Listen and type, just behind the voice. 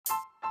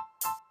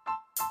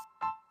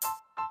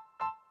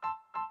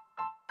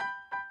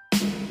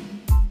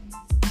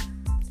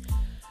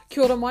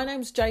Kia ora, my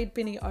name's Jade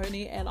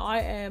Benioni and I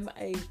am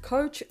a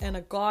coach and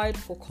a guide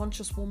for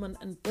conscious women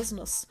in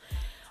business.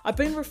 I've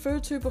been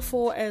referred to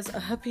before as a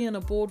hippie in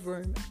a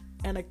boardroom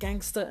and a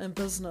gangster in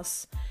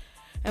business.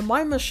 And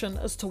my mission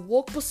is to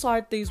walk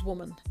beside these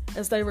women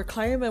as they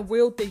reclaim and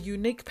wield their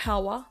unique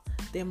power,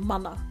 their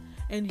mana,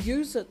 and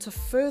use it to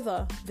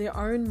further their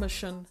own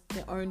mission,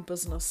 their own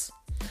business.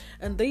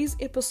 In these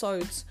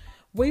episodes,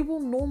 we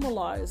will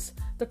normalize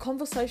the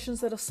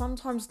conversations that are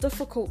sometimes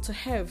difficult to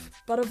have,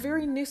 but are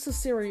very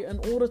necessary in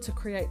order to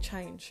create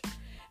change.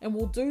 And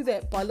we'll do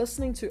that by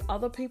listening to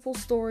other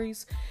people's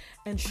stories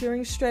and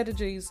sharing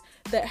strategies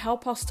that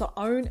help us to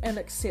own and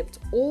accept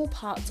all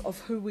parts of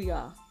who we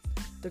are,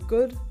 the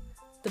good,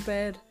 the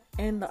bad,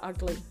 and the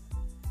ugly.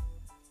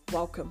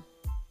 Welcome.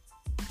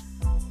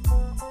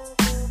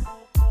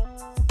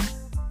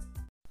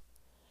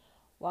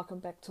 Welcome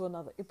back to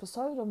another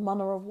episode of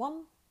Mana of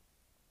One.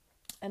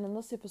 And in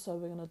this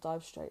episode, we're going to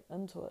dive straight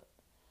into it.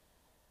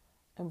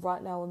 And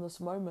right now in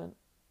this moment,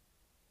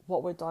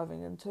 what we're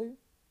diving into,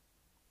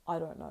 I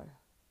don't know.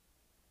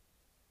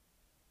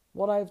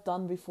 What I've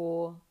done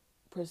before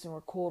pressing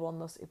record on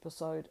this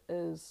episode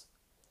is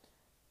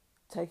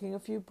taking a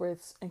few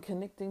breaths and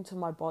connecting to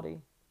my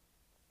body.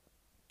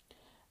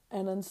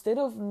 And instead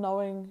of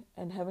knowing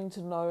and having to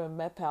know and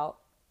map out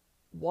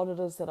what it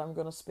is that I'm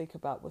going to speak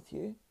about with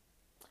you,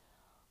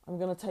 I'm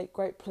going to take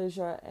great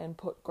pleasure and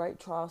put great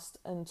trust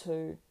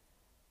into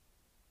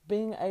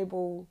being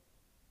able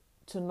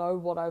to know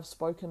what I've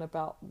spoken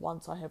about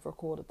once I have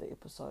recorded the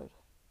episode.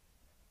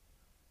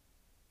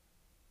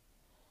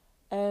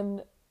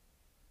 And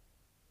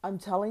I'm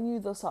telling you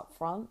this up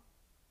front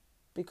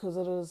because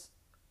it is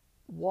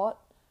what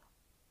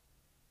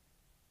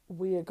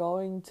we are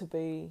going to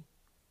be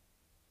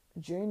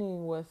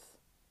journeying with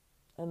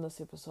in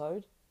this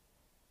episode.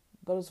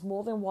 But it's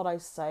more than what I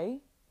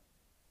say.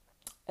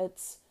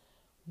 It's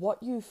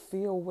what you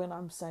feel when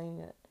I'm saying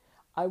it.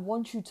 I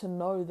want you to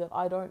know that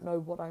I don't know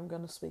what I'm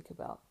going to speak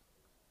about.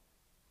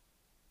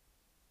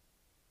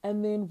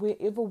 And then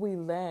wherever we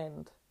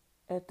land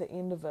at the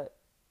end of it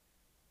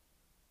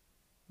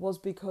was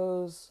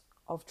because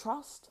of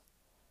trust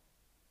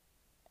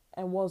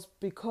and was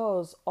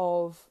because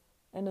of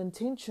an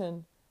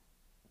intention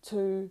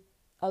to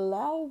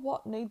allow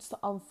what needs to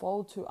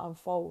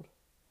unfold.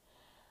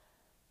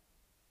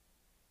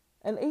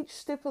 And each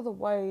step of the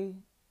way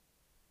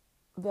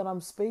that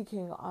I'm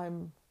speaking,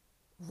 I'm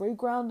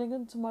regrounding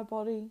into my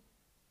body.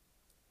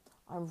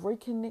 I'm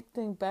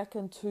reconnecting back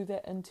into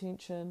that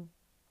intention.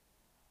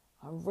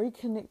 I'm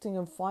reconnecting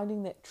and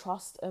finding that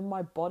trust in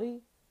my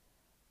body.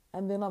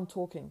 And then I'm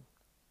talking.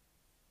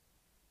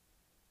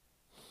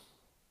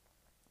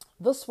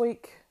 This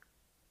week,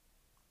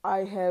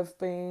 I have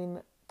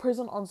been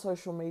present on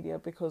social media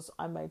because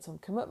I made some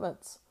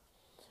commitments.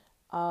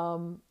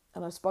 And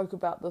I spoke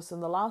about this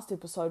in the last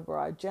episode where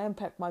I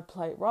jam-packed my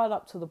plate right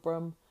up to the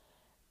brim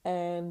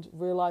and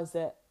realized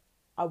that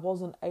I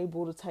wasn't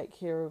able to take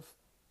care of,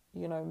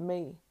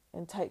 me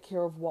and take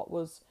care of what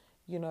was,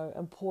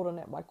 important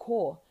at my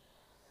core.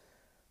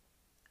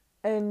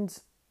 And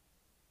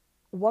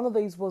one of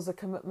these was a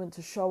commitment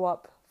to show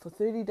up for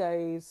 30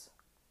 days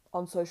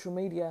on social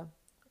media,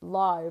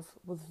 live,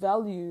 with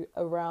value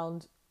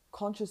around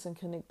conscious and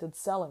connected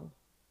selling.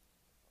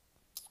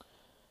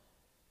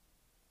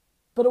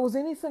 But it was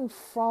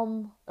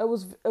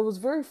it was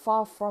very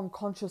far from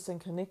conscious and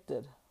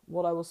connected,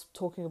 what I was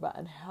talking about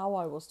and how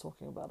I was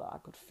talking about it. I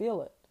could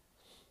feel it.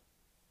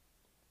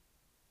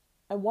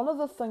 And one of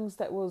the things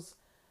that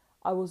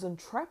I was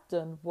entrapped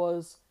in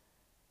was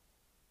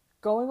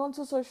going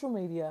onto social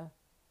media,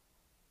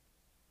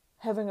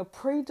 having a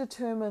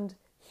predetermined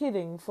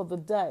heading for the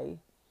day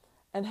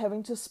and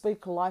having to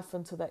speak life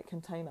into that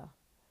container.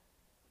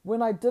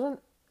 When I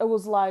didn't, it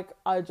was like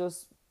I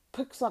just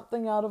picked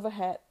something out of a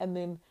hat and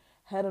then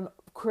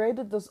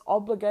created this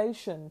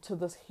obligation to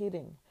this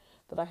heading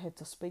that I had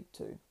to speak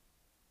to.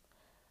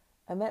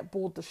 And that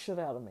bored the shit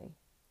out of me.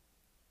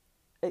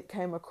 It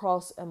came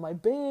across in my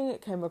being,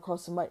 it came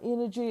across in my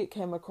energy, it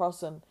came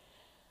across in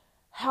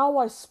how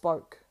I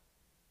spoke.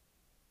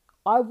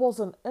 I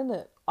wasn't in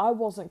it. I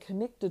wasn't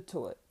connected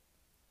to it.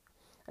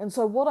 And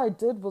so what I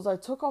did was I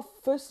took off,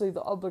 firstly,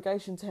 the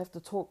obligation to have to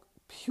talk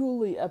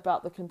purely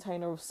about the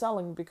container of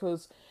selling,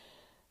 because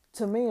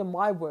to me in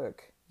my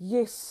work,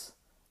 yes,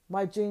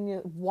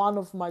 one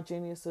of my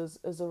geniuses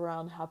is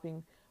around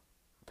helping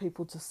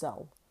people to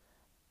sell.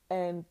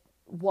 And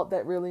what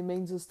that really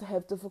means is to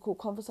have difficult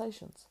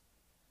conversations.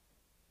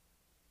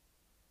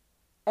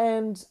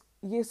 And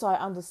yes, I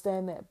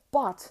understand that,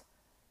 but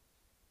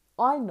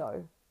I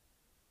know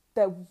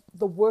that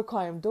the work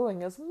I am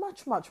doing is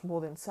much, much more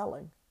than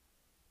selling.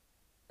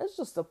 It's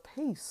just a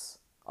piece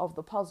of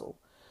the puzzle.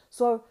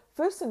 So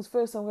first things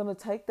first, I'm going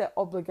to take that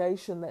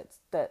obligation,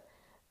 that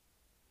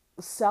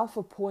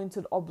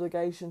self-appointed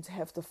obligation to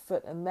have to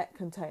fit in that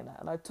container.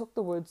 And I took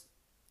the words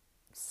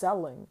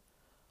selling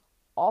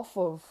off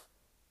of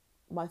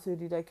my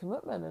 30-day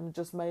commitment and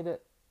just made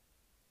it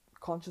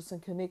conscious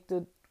and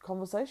connected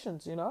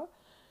conversations,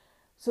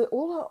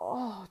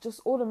 So just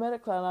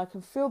automatically, and I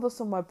can feel this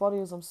in my body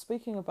as I'm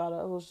speaking about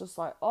it. It was just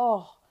like,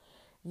 oh,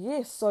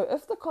 yes. So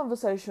if the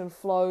conversation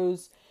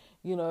flows,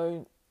 you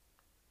know,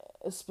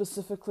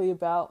 specifically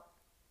about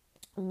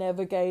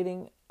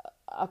navigating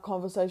a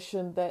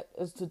conversation that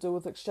is to do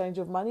with exchange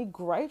of money,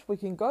 great, we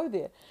can go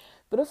there.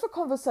 But if a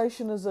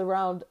conversation is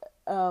around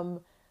an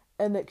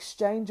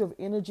exchange of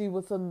energy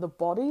within the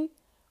body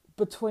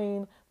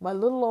between my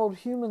little old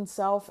human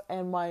self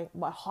and my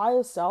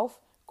higher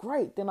self,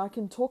 great, then I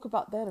can talk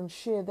about that and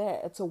share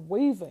that. It's a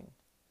weaving.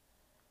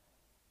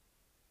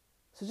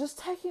 So just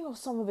taking off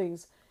some of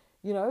these,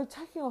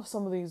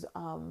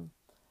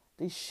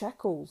 these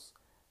shackles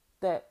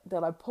that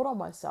I put on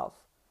myself.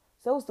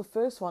 So that was the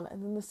first one.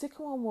 And then the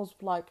second one was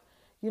like,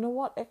 you know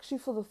what, actually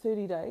for the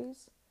 30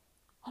 days,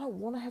 I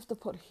don't want to have to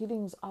put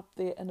headings up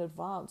there in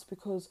advance,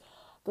 because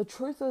the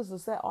truth is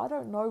that I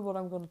don't know what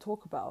I'm going to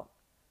talk about.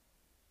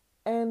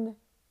 And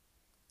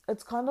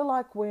it's kind of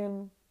like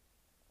when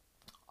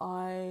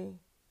I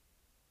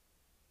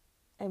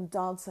am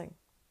dancing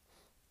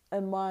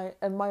in my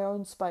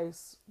own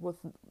space with,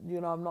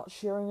 I'm not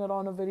sharing it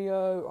on a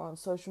video or on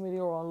social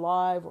media or on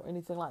live or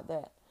anything like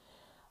that.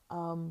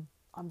 I'm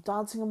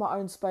dancing in my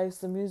own space,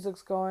 the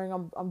music's going,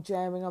 I'm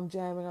jamming, I'm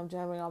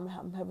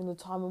having the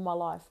time of my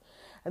life.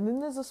 And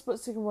then there's a split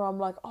second where I'm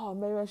like, oh,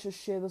 maybe I should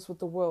share this with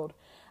the world.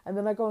 And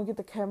then I go and get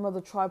the camera,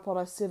 the tripod,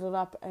 I set it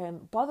up,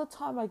 and by the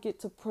time I get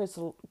to press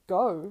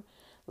go,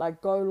 like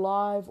go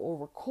live or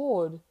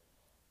record,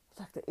 it's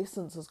like the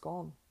essence is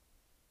gone.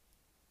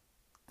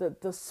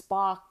 The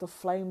spark, the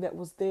flame that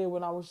was there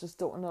when I was just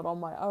doing it on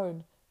my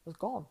own was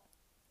gone.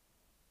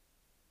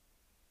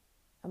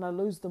 And I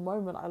lose the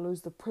moment, I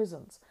lose the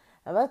presence.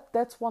 And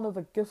that's one of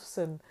the gifts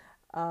and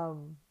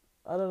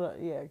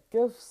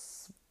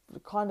gifts,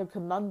 kind of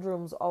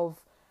conundrums of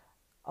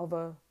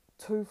a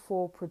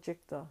 2-4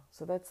 projector.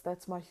 So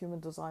that's my human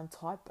design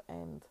type,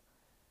 and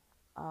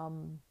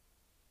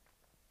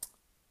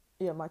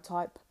my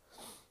type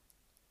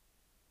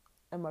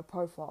and my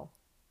profile,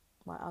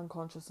 my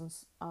unconscious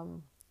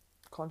and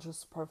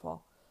conscious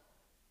profile.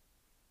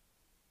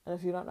 And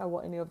if you don't know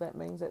what any of that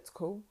means, that's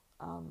cool.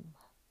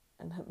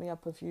 And hit me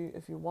up if you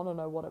want to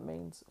know what it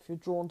means, if you're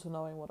drawn to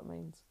knowing what it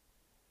means.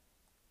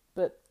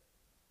 But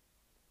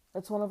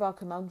it's one of our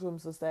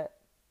conundrums, is that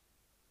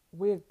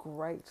we're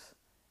great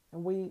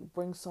and we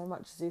bring so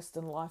much zest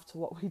and life to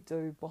what we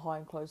do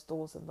behind closed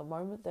doors. And the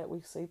moment that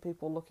we see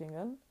people looking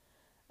in,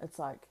 it's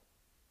like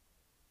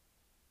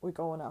we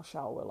go in our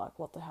shower, we're like,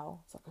 what the hell?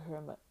 It's like a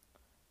hermit.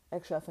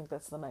 Actually, I think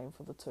that's the name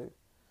for the 2,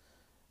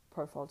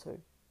 profile 2.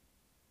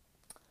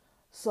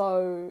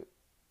 So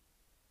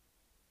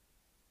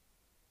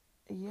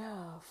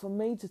yeah, for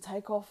me to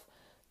take off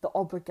the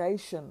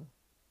obligation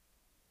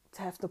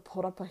to have to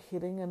put up a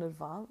heading in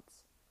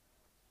advance,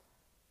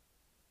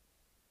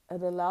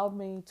 it allowed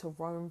me to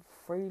roam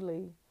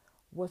freely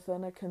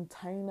within a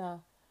container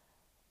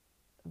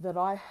that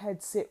I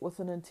had set with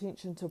an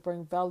intention to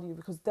bring value,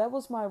 because that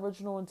was my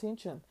original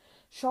intention.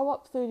 Show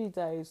up 30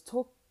 days,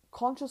 talk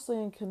consciously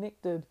and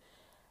connected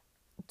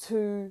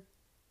to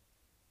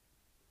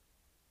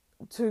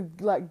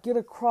like get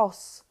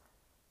across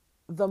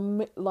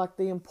the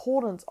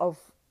importance of,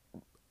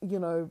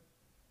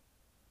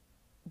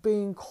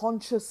 being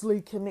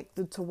consciously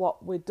connected to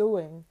what we're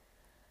doing,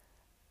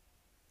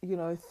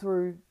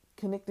 through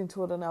connecting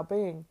to it in our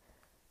being.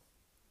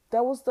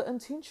 That was the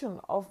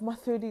intention of my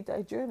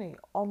 30-day journey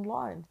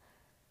online.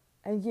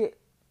 And yet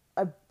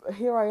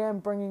here I am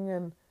bringing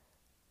in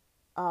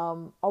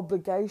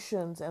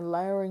obligations and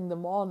layering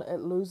them on.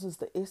 It loses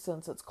the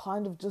essence. It's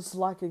kind of just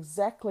like,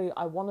 exactly,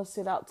 I want to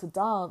set out to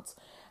dance,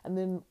 and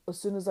then as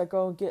soon as I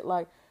go and get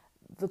like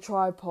the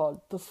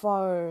tripod, the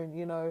phone,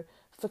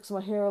 fix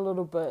my hair a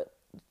little bit,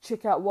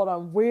 check out what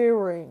I'm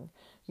wearing,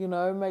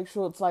 make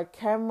sure it's like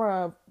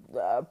camera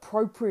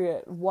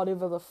appropriate,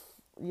 whatever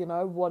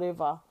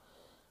whatever.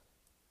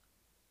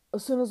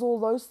 As soon as all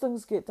those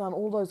things get done,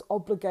 all those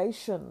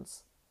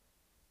obligations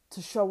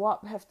to show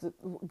up have to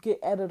get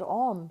added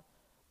on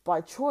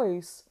by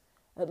choice,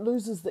 it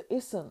loses the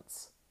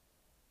essence.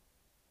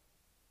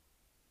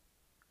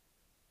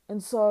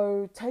 And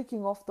so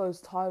taking off those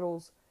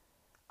titles,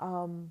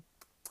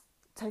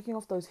 taking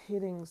off those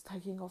headings,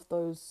 taking off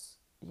those,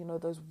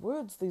 those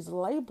words, these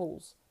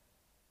labels,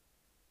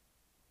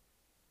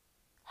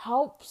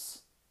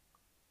 helps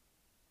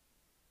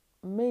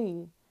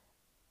me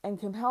and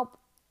can help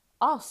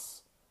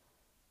us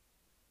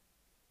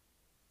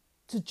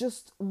to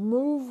just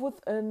move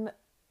within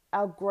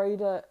our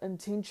greater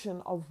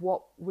intention of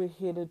what we're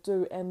here to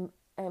do, and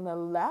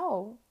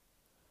allow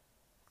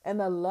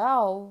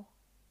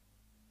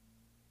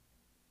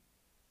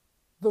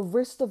the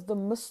rest of the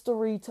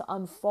mystery to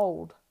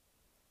unfold.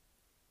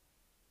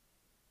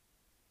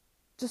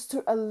 Just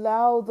to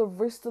allow the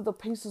rest of the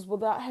pieces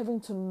without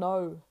having to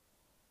know.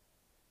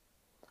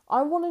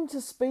 I wanted to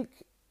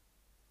speak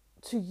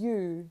to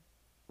you.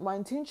 My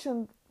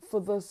intention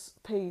for this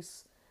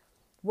piece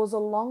was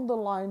along the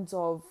lines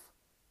of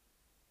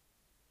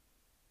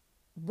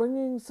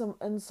bringing some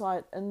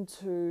insight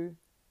into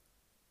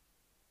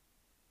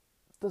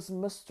this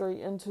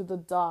mystery into the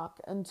dark,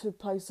 into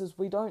places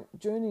we don't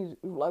journey,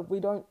 like we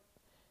don't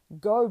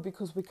go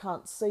because we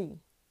can't see.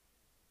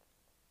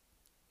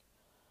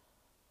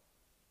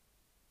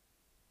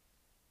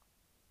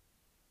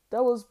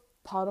 That was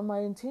part of my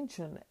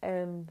intention,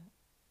 and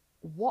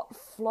what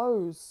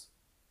flows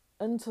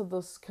into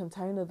this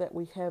container that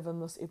we have in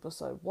this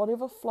episode,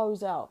 whatever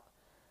flows out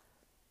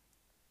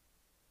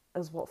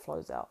is what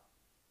flows out.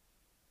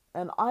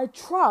 And I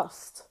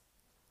trust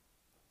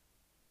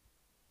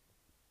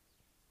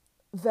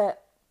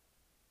that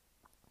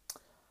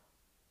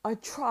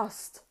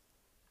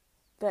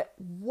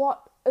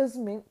what is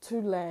meant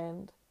to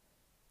land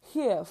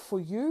here for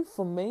you,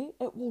 for me,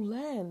 it will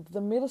land.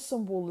 The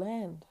medicine will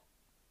land.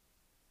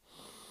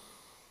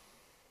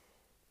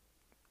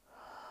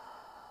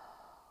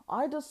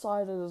 I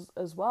decided,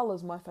 as well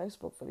as my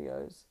Facebook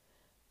videos,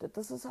 that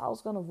this is how I was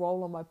going to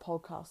roll on my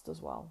podcast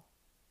as well.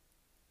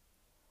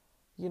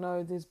 You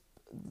know, there's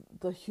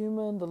the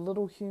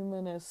little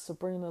human, as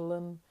Sabrina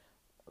Lynn,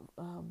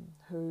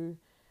 who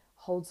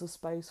holds a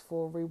space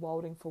for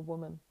rewilding for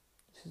women.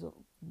 She's a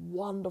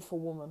wonderful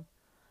woman.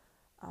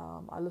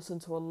 I listen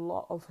to a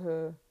lot of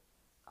her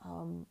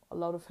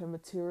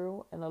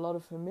material and a lot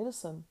of her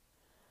medicine.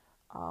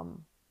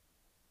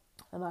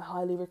 And I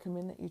highly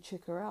recommend that you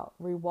check her out.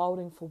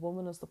 Rewilding for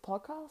Women is the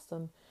podcast,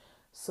 and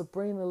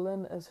Sabrina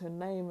Lynn is her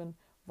name. And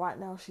right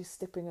now she's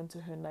stepping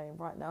into her name.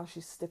 Right now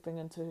she's stepping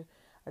into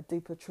a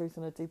deeper truth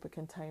and a deeper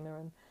container.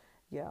 And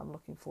yeah, I'm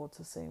looking forward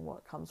to seeing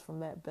what comes from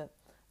that. But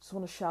I just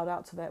want to shout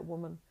out to that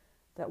woman,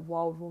 that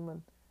wild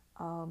woman,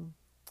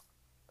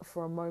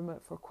 for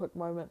a quick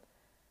moment,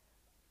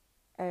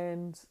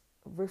 and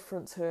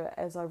reference her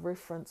as I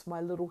reference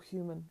my little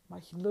human, my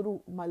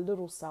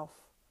little self.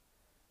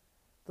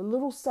 The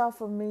little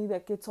self of me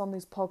that gets on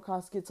these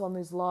podcasts, gets on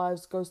these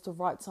lives, goes to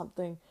write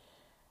something,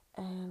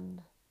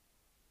 and,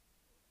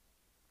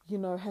 you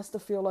know, has to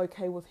feel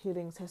okay with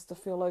headings, has to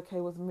feel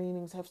okay with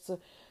meanings, has to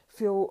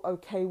feel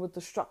okay with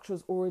the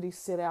structures already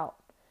set out.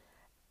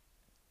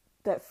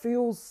 That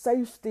feels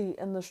safety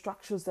in the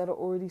structures that are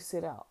already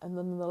set out, and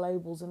then the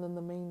labels and then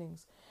the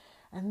meanings.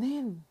 And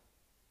then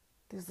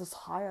there's this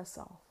higher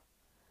self,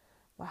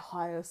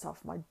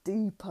 my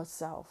deeper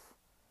self.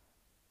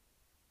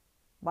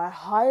 My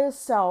higher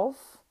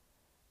self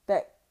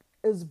that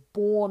is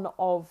born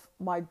of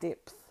my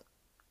depth.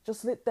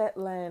 Just let that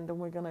land, and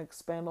we're going to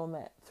expand on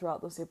that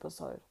throughout this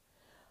episode.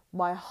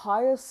 My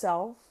higher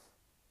self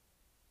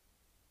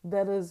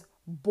that is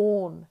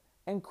born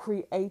and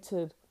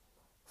created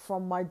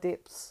from my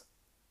depths.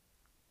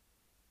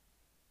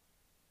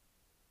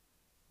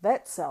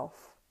 That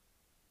self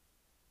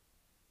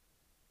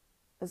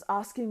is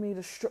asking me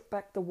to strip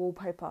back the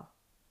wallpaper.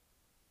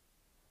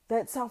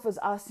 That self is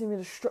asking me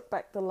to strip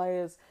back the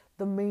layers,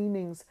 the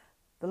meanings,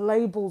 the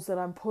labels that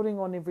I'm putting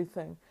on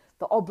everything,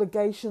 the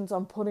obligations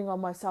I'm putting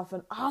on myself,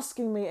 and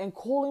asking me and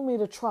calling me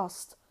to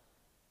trust.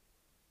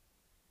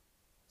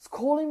 It's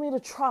calling me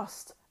to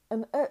trust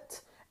in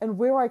it and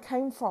where I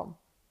came from.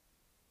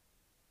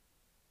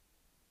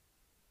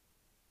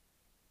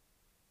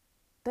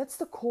 That's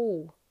the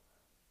call.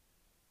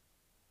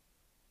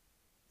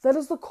 That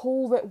is the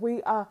call that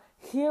we are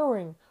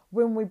hearing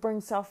when we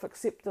bring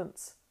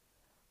self-acceptance.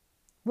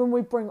 When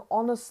we bring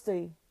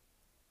honesty,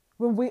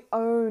 when we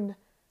own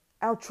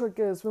our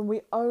triggers, when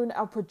we own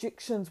our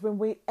projections, when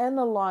we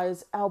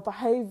analyze our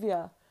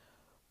behavior,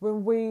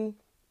 when we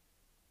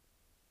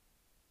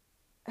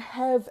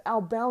have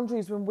our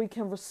boundaries, when we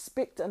can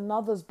respect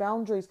another's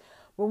boundaries,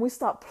 when we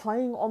start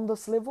playing on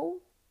this level,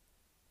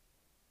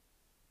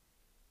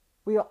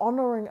 we are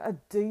honoring a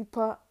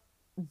deeper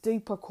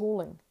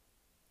calling.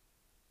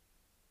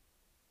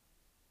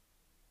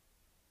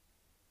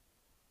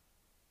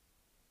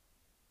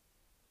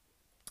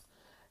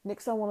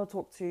 Next, I want to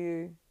talk to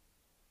you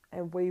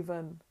and weave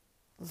in.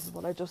 This is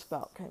what I just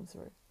felt came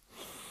through.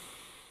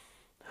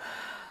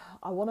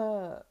 I want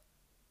to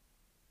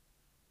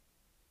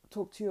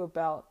talk to you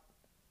about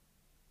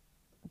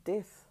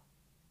death.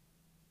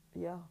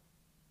 Yeah.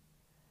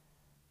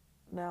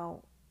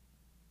 Now,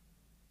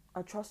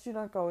 I trust you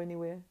don't go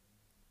anywhere.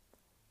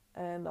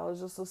 And I was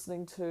just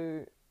listening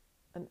to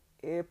an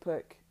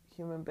epic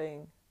human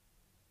being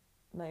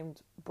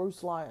named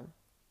Bruce Lyon.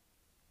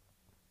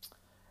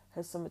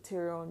 Has some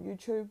material on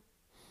YouTube.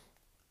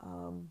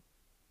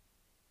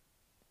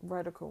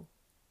 Radical.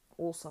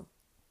 Awesome.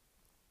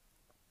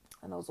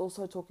 And I was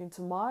also talking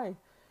to my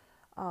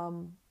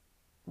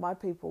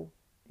people,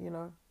 you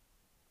know.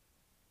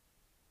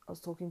 I was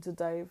talking to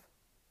Dave.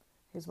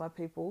 He's my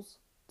people's,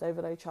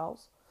 David A.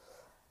 Charles.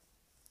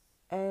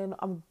 And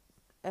I'm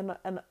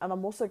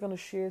also going to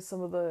share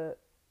some of the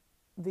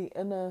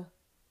inner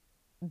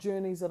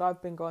journeys that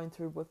I've been going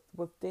through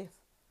with death.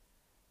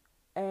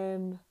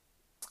 And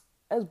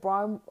as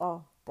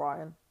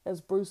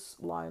as Bruce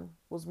Lyon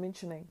was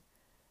mentioning,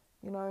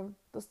 you know,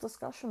 this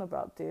discussion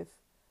about death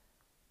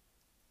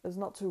is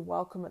not too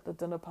welcome at the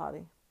dinner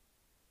party.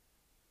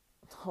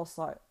 I was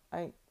like,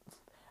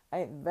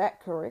 ain't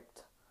that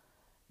correct?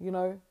 You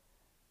know,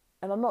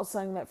 And I'm not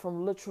saying that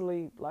from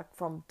literally like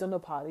from dinner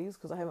parties,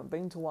 because I haven't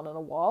been to one in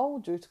a while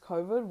due to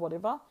COVID,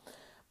 whatever.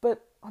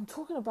 But I'm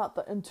talking about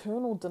the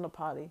internal dinner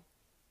party,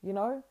 you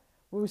know,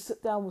 where we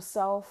sit down with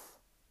self,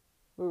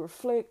 we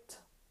reflect,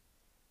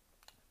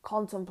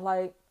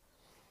 contemplate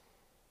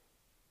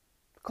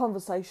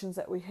conversations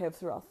that we have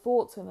through our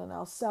thoughts and in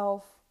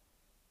ourself.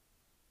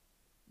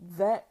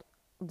 That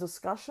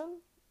discussion,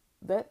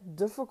 that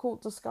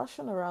difficult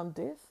discussion around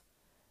death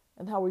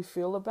and how we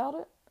feel about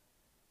it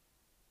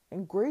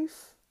and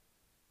grief,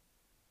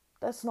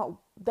 that's not,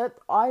 that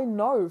I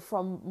know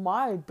from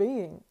my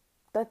being,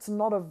 that's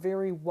not a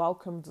very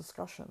welcome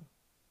discussion.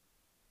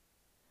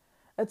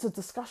 It's a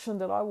discussion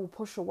that I will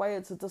push away.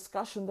 It's a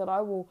discussion that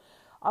I will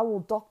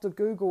Dr.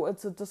 Google.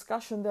 It's a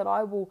discussion that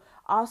I will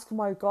ask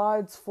my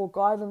guides for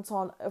guidance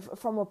on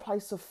from a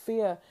place of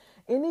fear.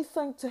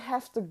 Anything to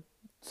have to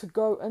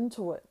go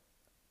into it.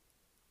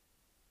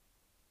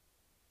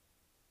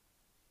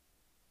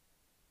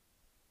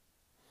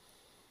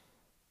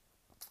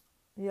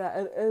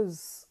 Yeah, it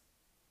is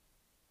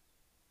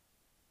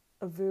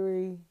a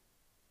very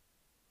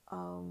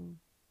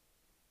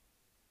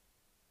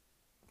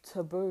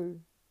taboo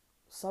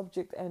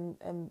subject,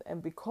 and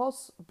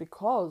because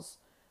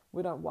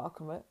we don't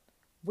welcome it,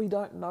 we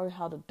don't know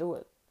how to do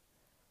it.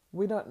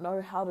 We don't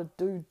know how to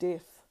do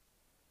death.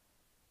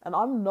 And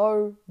I'm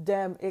no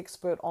damn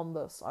expert on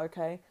this,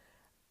 okay?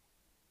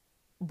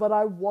 But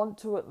I want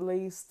to at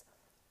least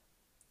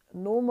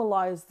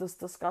normalize this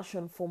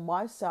discussion for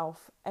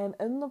myself, and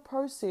in the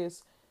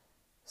process,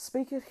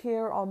 speak it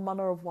here on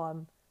Mana of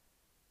One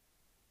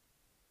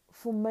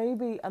for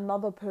maybe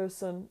another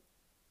person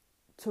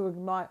to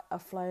ignite a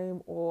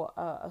flame or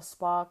a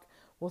spark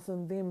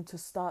within them to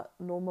start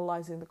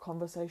normalizing the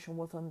conversation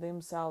within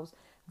themselves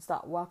and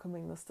start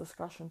welcoming this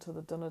discussion to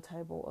the dinner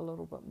table a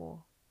little bit more.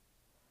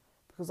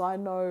 Because I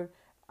know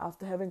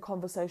after having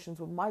conversations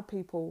with my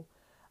people,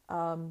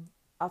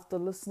 after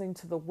listening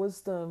to the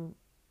wisdom,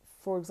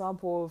 for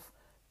example, of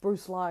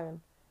Bruce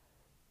Lyon,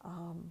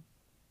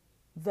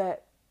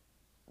 that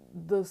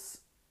this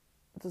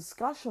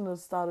discussion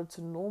has started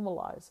to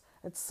normalize.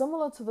 It's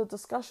similar to the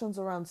discussions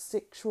around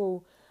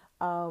sexual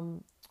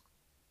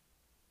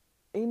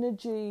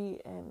energy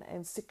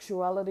and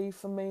sexuality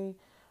for me.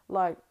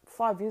 Like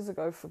 5 years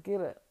ago,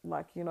 forget it.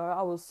 Like, you know,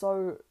 I was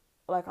so,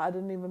 like, I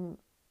didn't even,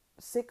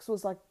 sex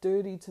was like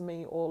dirty to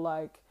me, or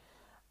like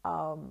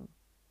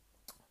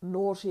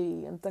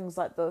naughty and things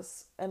like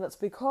this. And it's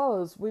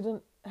because we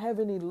didn't have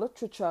any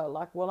literature,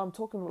 like what I'm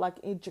talking, like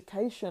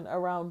education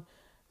around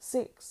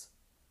sex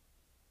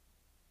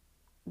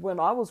when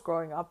I was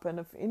growing up. And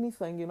if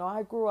anything, you know,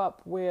 I grew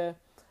up where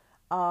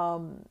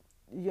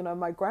you know,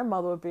 my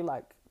grandmother would be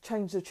like,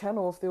 change the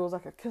channel if there was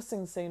like a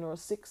kissing scene or a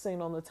sex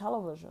scene on the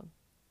television.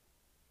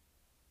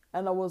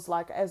 And I was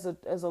like, as a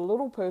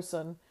little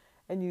person,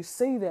 and you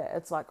see that,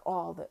 it's like,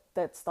 oh,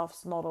 that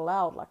stuff's not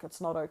allowed, like it's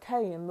not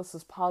okay, and this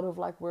is part of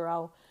like where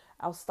our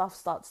stuff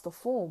starts to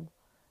form,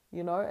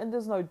 you know. And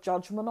there's no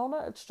judgment on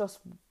it, it's just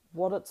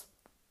what it's,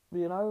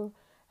 you know,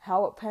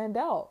 how it panned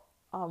out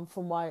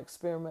for my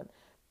experiment.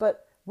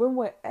 But when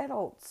we're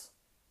adults,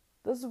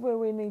 this is where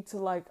we need to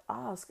like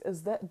ask,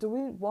 do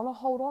we want to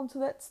hold on to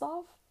that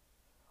stuff,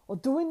 or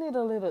do we need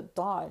to let it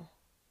die?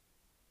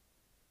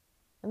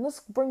 And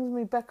this brings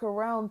me back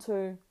around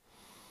to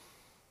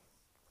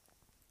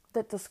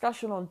that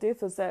discussion on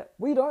death, is that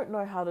we don't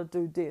know how to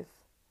do death,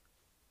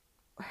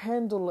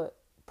 handle it,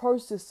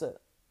 process it.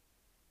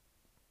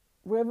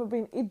 We haven't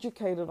been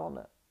educated on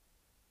it.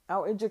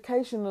 Our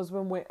education is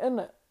when we're in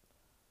it,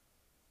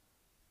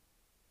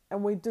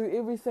 and we do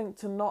everything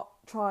to not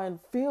try and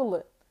feel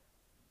it,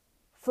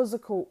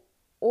 physical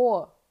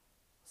or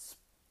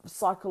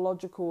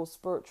psychological or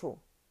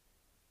spiritual.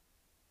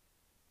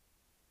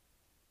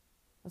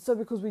 And so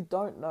because we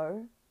don't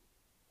know,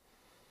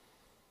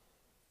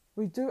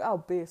 we do our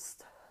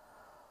best.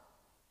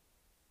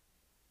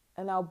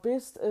 And our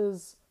best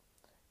is,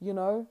 you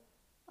know,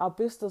 our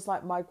best is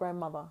like my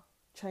grandmother,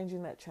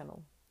 changing that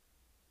channel.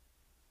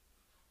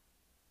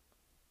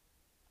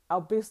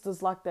 Our best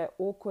is like that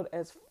awkward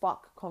as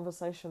fuck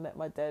conversation that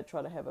my dad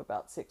tried to have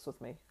about sex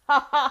with me. And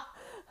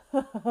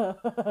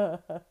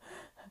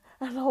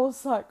I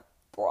was like,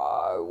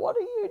 bro, what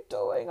are you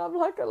doing? I'm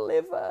like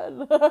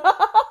 11.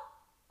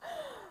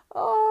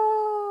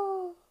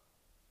 Oh.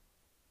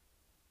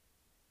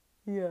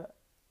 Yeah.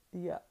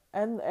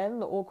 And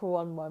the awkward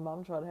one my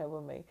mum tried to have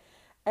with me.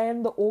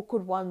 And the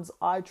awkward ones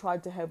I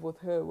tried to have with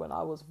her when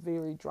I was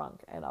very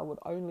drunk. And I would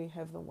only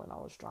have them when I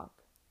was drunk,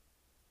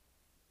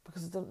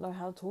 because I didn't know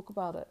how to talk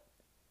about it.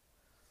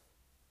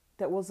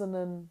 That wasn't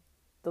in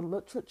the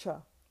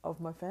literature of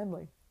my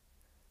family.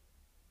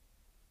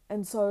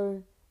 And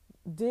so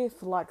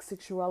death, like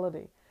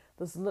sexuality,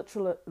 this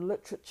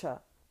literature,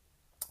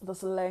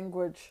 this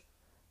language,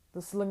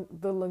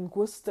 the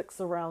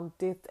linguistics around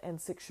death and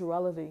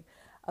sexuality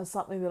are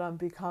something that I'm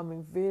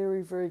becoming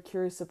very, very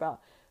curious about.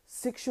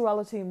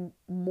 Sexuality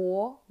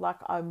more, like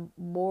I'm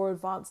more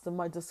advanced in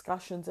my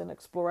discussions and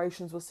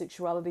explorations with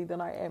sexuality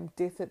than I am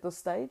death at this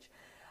stage.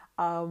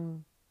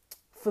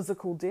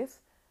 Physical death,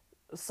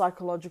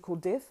 psychological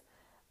death.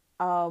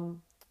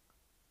 Um,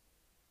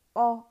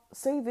 oh,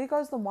 see, there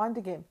goes the mind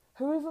again.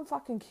 Who even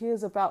fucking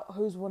cares about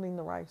who's winning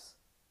the race?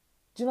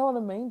 Do you know what I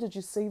mean? Did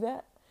you see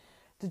that?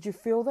 Did you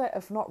feel that?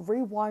 If not,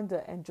 rewind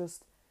it and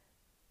just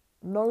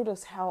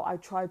notice how I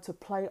tried to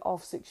play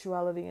off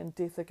sexuality and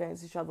death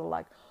against each other.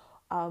 Like,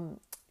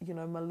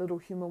 my little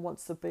human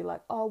wants to be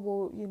like, oh,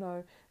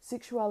 well,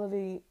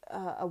 sexuality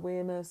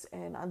awareness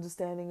and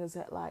understanding is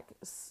at like,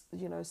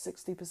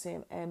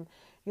 60%, and,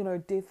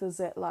 death is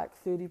at like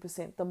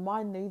 30%. The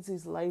mind needs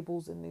these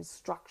labels and these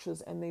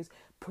structures and these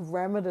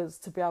parameters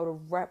to be able to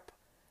wrap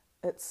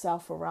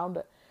itself around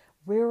it.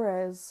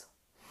 Whereas,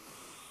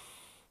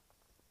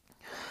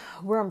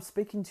 where I'm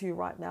speaking to you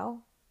right now,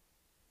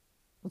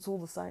 it's all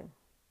the same.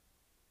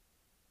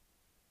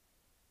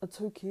 It's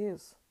who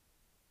cares?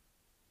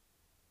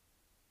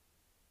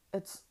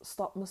 It's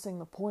stop missing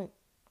the point.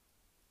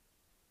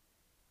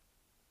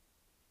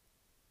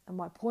 And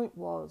my point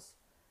was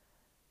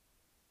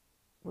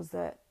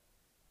that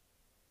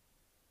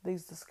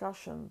these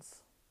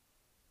discussions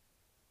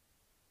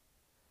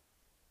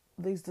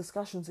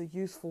are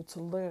useful to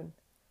learn.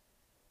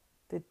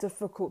 They're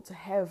difficult to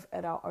have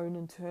at our own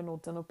internal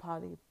dinner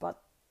party,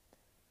 but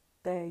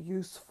they're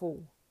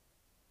useful.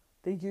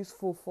 They're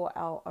useful for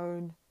our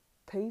own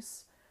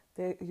peace.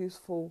 They're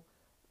useful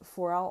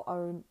for our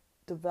own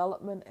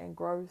development and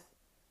growth.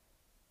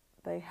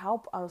 They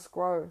help us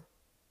grow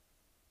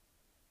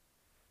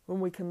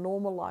when we can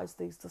normalize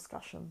these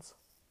discussions.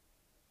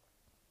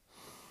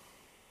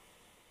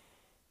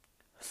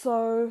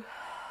 So,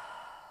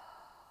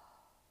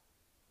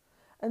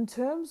 in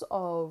terms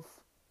of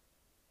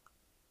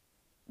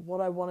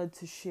what I wanted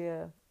to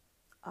share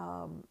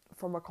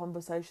from a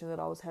conversation that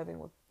I was having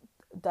with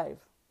Dave,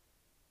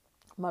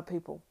 my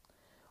people,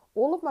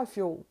 all of my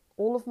fuel,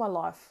 all of my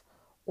life,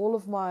 all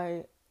of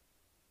my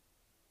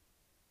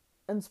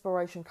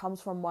inspiration comes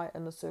from my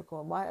inner circle.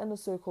 And my inner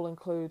circle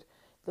include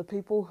the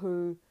people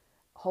who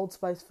hold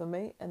space for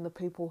me and the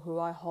people who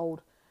I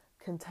hold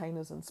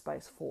containers and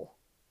space for.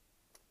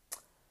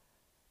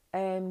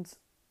 And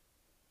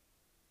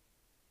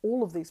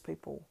all of these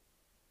people,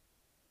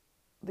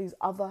 these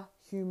other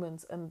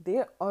humans, in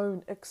their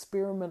own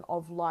experiment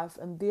of life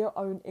and their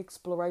own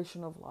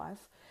exploration of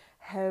life,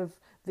 have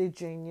their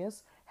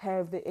genius,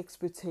 have their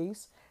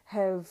expertise,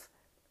 have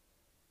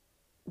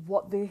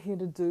what they're here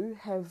to do,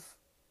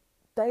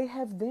 they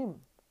have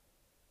them.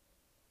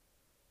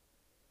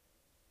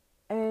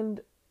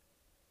 And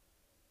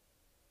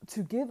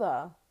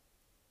together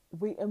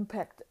we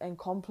impact and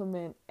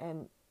complement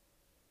and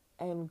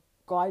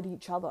guide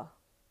each other.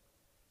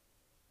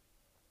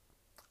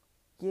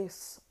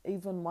 Yes,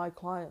 even my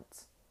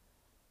clients,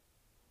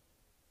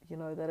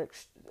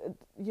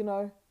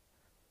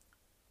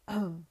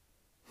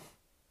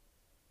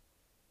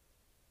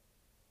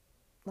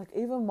 like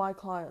even my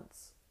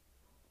clients,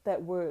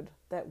 that word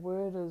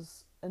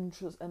is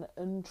an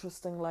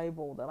interesting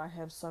label that I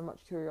have so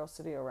much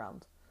curiosity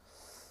around.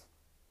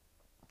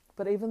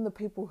 But even the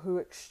people who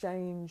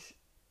exchange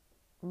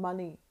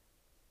money,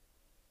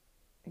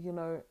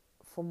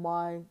 for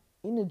my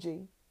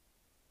energy,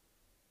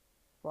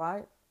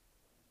 right?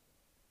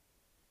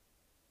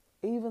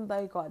 Even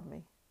they guide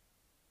me.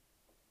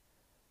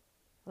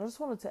 I just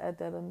wanted to add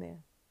that in there.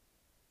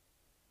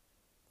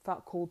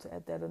 Felt cool to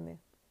add that in there.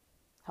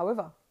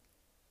 However,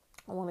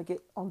 I want to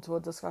get onto a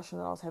discussion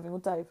that I was having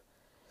with Dave.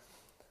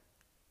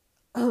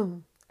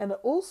 And it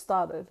all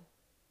started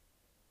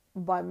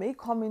by me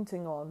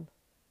commenting on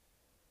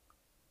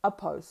a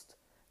post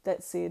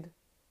that said,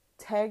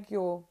 tag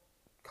your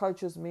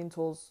coaches,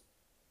 mentors,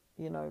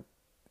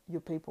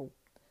 your people.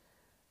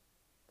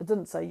 It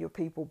didn't say your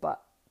people,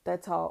 but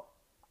that's how,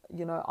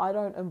 I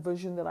don't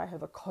envision that I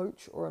have a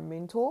coach or a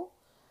mentor,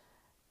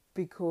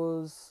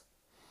 because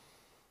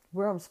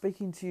where I'm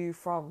speaking to you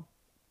from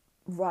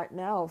right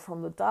now,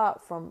 from the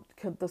dark, from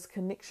this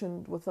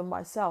connection within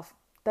myself,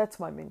 that's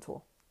my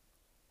mentor.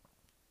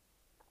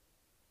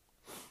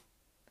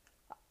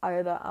 I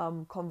had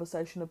a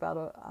conversation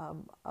about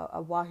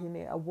a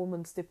wahine, a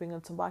woman stepping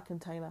into my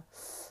container,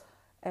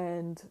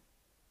 and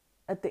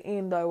at the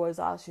end I always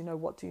ask,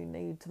 what do you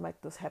need to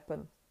make this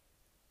happen?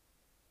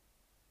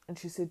 And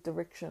she said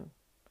direction,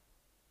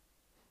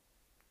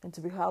 and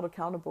to be held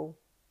accountable,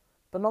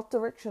 but not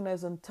direction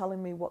as in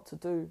telling me what to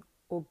do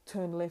or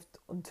turn left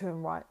and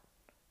turn right.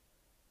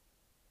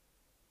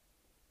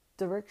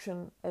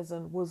 Direction as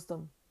in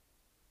wisdom,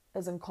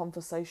 as in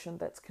conversation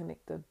that's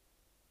connected.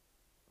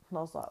 And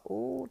I was like,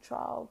 oh,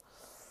 child,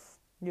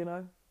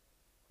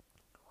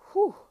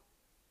 whew,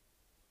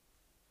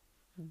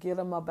 get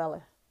in my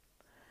belly.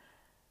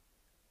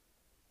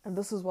 And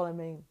this is what I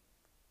mean.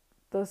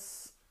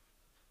 This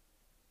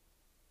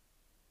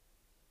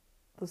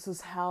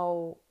is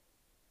how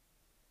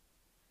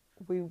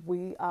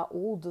we are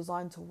all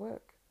designed to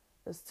work,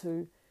 is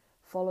to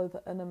follow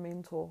the inner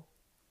mentor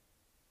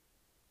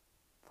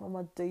from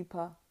a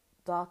deeper,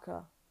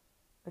 darker,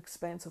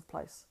 expansive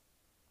place.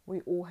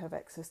 We all have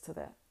access to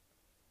that.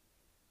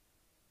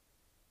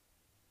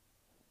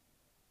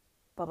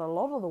 But a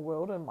lot of the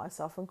world, and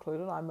myself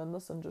included, I'm in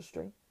this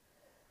industry,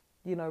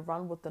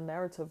 run with the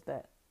narrative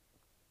that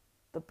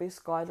the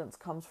best guidance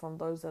comes from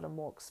those that are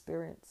more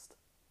experienced,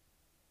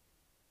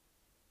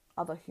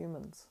 other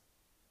humans.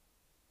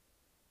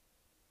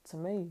 To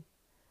me,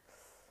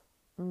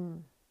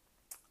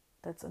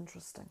 that's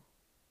interesting.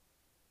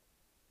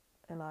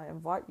 And I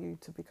invite you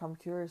to become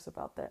curious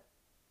about that.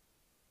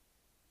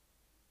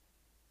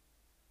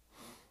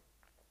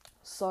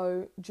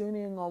 So,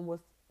 journeying on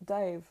with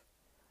Dave,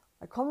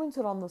 I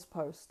commented on this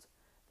post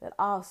that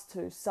asked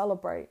to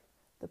celebrate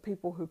the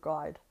people who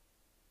guide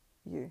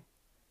you.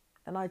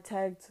 And I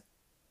tagged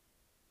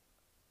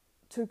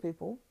 2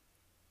 people,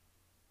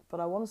 but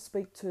I want to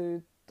speak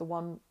to the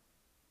one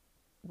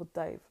with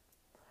Dave.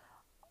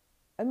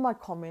 In my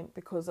comment,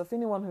 because if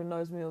anyone who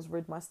knows me has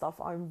read my stuff,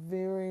 I'm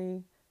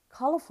very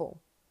colourful.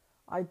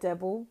 I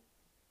dabble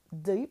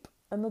deep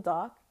in the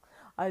dark.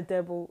 I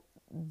dabble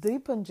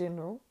deep in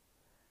general.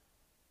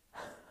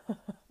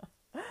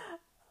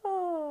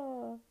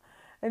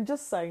 And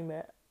just saying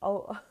that,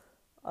 I'll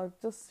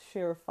just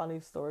share a funny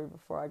story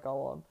before I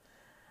go on.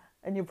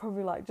 And you're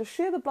probably like, just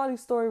share the bloody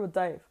story with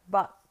Dave.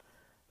 But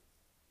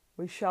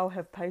we shall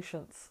have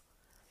patience.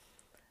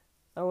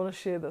 I want to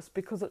share this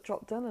because it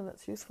dropped in and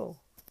it's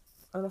useful.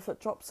 And if it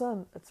drops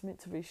in, it's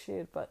meant to be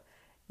shared. But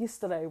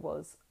yesterday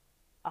was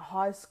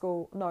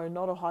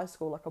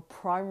like a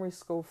primary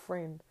school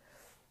friend.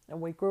 And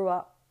we grew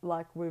up,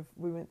 like we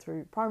went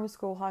through primary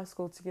school, high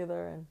school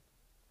together, and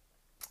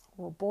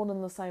we were born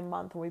in the same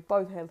month, and we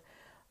both had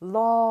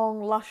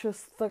long, luscious,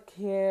 thick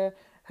hair.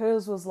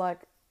 Hers was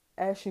like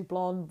ashy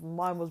blonde,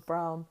 mine was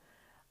brown.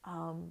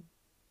 And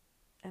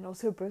it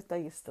was her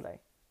birthday yesterday.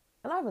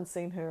 And I haven't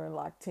seen her in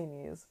like 10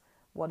 years,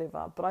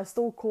 whatever. But I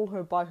still call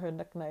her by her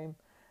nickname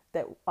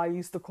that I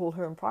used to call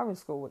her in primary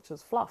school, which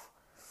is Fluff.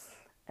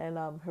 And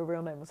her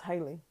real name is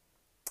Hayley.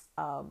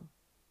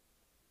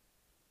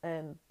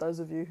 And those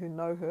of you who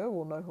know her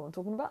will know who I'm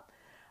talking about.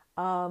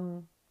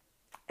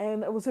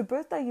 And it was her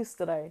birthday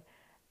yesterday.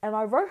 And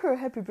I wrote her a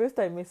happy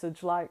birthday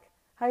message like,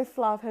 hey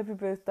Fluff, happy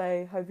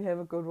birthday, hope you have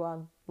a good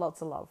one,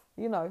 lots of love.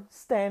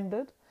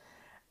 Standard.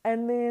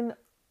 And then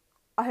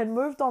I had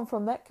moved on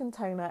from that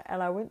container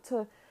and I went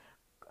to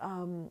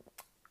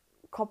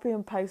copy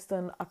and paste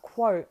in a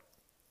quote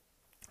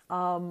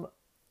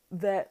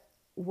that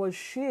was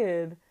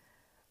shared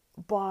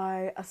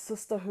by a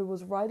sister who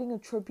was writing a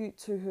tribute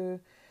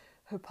to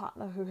her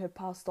partner who had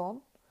passed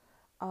on.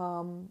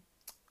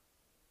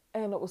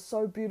 And it was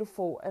so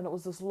beautiful, and it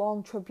was this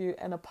long tribute,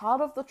 and a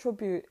part of the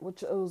tribute,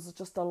 which it was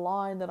just a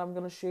line that I'm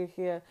going to share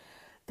here,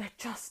 that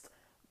just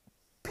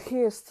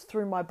pierced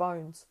through my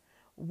bones,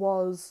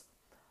 was,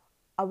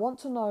 I want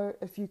to know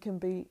if you can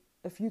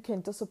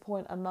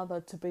disappoint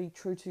another to be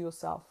true to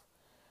yourself,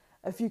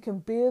 if you can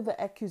bear the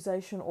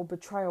accusation or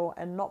betrayal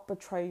and not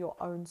betray your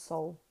own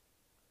soul.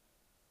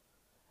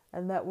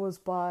 And that was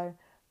by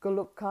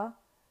Golubka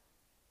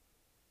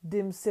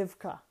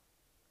Dimsevka.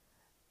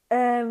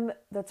 And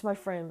that's my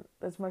friend.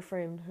 That's my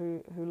friend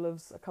who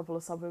lives a couple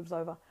of suburbs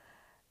over.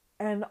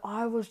 And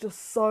I was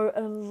just so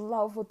in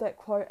love with that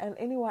quote. And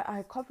anyway,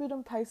 I copied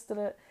and pasted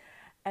it.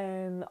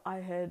 And I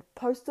had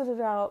posted it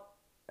out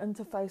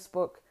into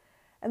Facebook.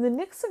 And the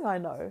next thing I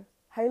know,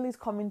 Hayley's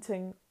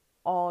commenting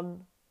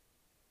on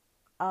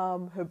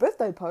her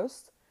birthday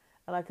post.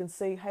 And I can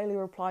see Hayley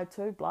replied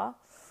to, blah.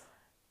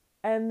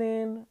 And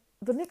then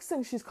the next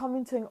thing, she's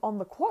commenting on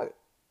the quote.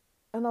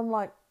 And I'm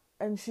like,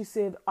 and she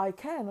said, I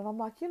can. And I'm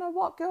like, you know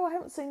what, girl, I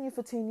haven't seen you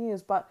for 10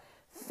 years, but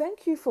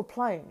thank you for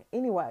playing.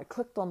 Anyway, I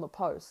clicked on the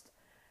post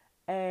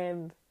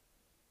and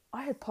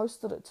I had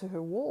posted it to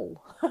her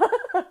wall.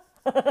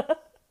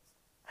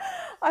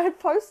 I had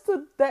posted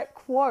that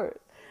quote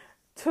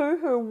to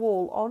her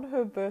wall on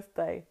her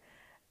birthday,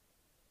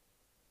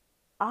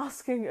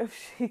 asking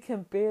if she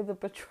can bear the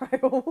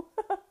betrayal.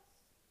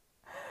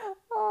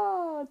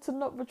 To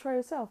not betray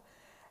herself.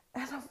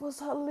 And it was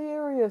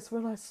hilarious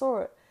when I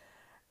saw it.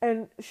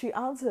 And she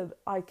answered,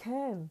 I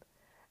can.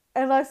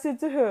 And I said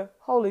to her,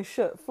 holy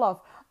shit, Fluff,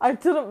 I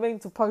didn't mean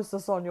to post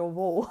this on your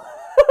wall.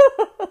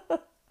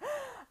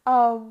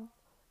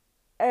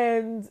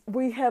 And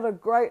we had a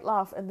great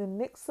laugh. And the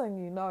next thing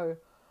you know,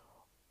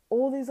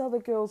 all these other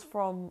girls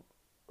from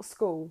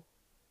school,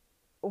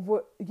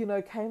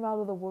 came out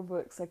of the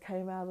woodworks. They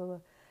came out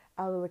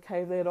of the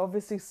cave. They had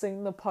obviously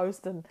seen the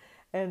post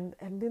and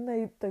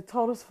then they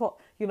told us what,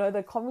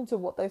 they commented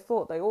what they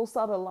thought. They all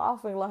started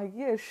laughing like,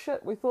 yeah,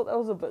 shit, we thought that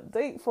was a bit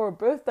deep for a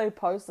birthday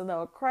post, and they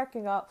were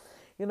cracking up,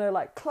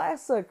 like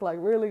classic, like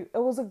really,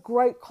 it was a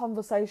great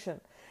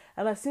conversation.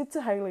 And I said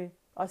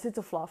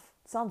to Fluff,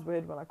 sounds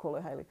weird when I call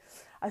her Hayley.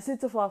 I said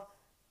to Fluff,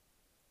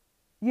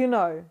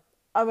 I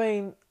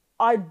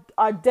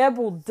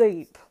dabble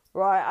deep,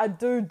 right? I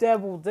do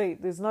dabble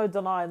deep. There's no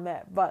denying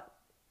that, but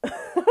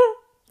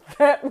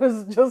that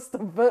was just a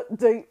bit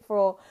deep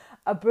for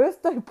a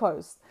birthday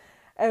post.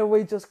 And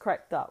we just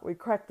cracked up. We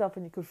cracked up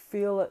and you could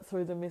feel it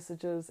through the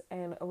messages.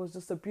 And it was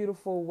just a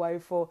beautiful way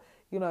for,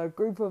 a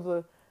group of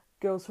the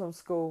girls from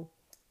school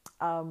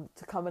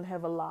to come and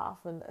have a laugh.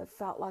 And it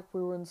felt like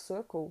we were in a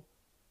circle,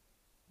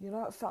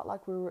 It felt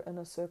like we were in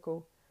a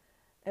circle.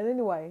 And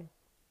anyway,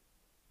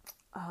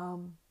 I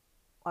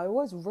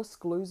always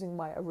risk losing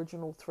my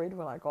original thread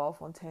when I go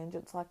off on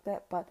tangents like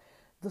that, but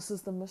this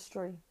is the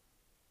mystery.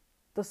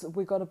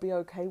 We got to be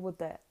okay with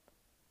that.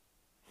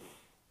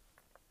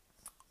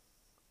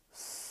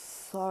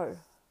 So,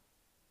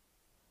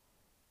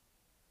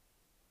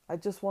 I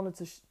just wanted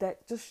to,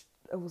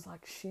 it was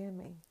like share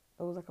me.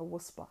 It was like a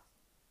whisper.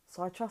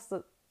 So I trust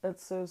that it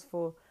serves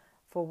for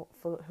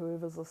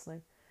whoever's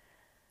listening.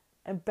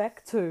 And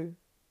back to,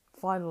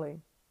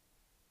 finally,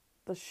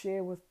 the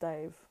share with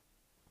Dave.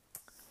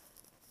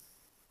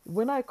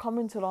 When I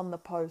commented on the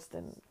post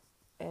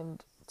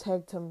and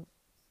tagged him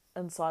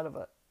inside of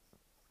it,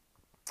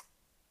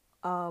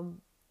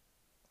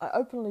 I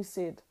openly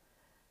said,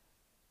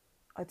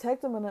 I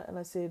tagged him in it and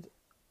I said,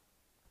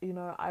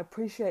 I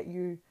appreciate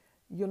you.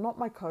 You're not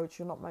my coach,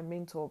 you're not my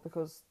mentor,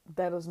 because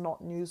that is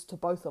not news to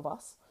both of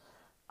us.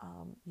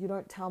 You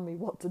don't tell me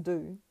what to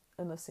do,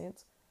 in a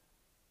sense.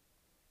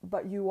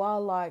 But you are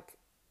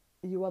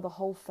the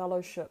whole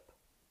fellowship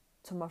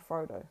to my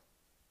Frodo.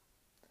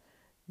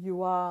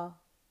 You are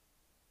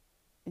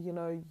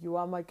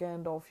my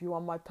Gandalf, you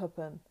are my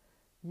Pippin,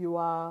 you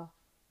are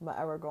my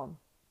Aragorn.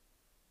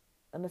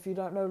 And if you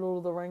don't know Lord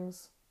of the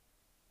Rings,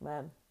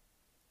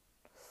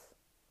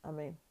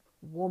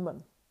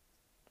 woman,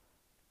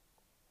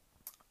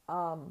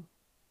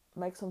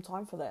 make some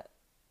time for that,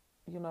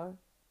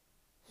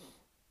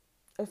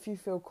 if you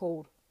feel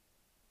called.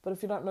 But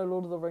if you don't know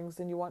Lord of the Rings,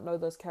 then you won't know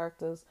those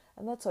characters,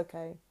 and that's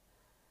okay.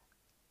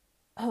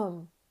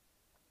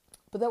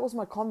 But that was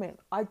my comment.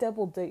 I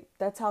dabble deep.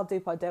 That's how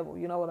deep I dabble,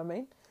 you know what I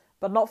mean?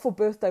 But not for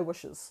birthday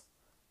wishes.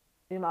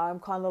 I'm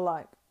kind of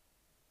like,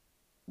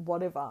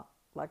 whatever,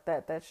 like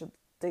that should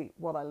deep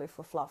what I left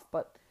for fluff.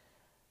 But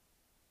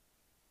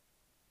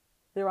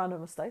there are no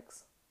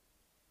mistakes.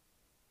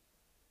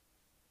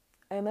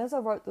 And as I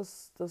wrote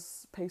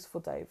this piece for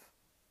Dave,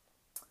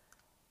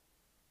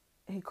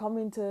 he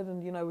commented,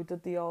 and we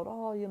did the old,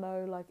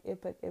 like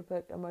epic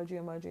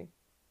emoji.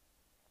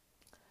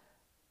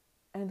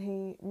 And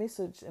he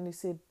messaged and he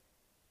said,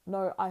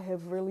 no, I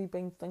have really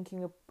been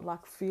thinking of,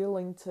 like,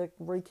 feeling to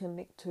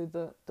reconnect to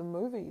the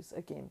movies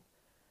again,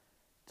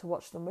 to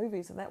watch the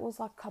movies. And that was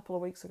like a couple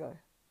of weeks ago.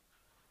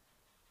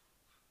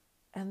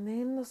 And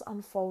then this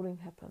unfolding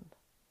happened.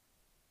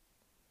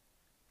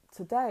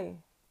 Today,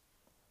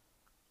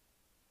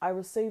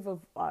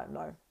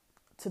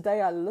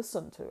 today I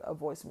listened to a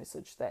voice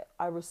message that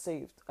I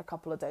received a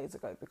couple of days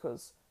ago,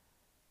 because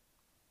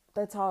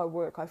that's how I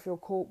work. I feel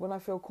called. When I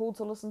feel called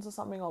to listen to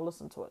something, I'll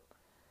listen to it.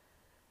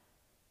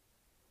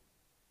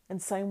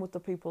 And same with the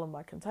people in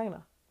my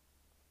container.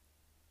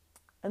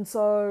 And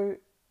so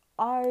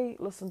I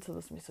listened to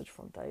this message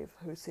from Dave,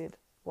 who said,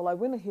 well, I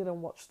went ahead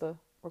and watched the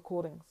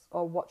recordings,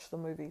 or watched the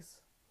movies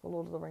for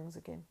Lord of the Rings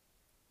again.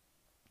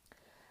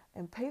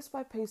 And piece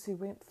by piece he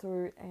went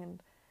through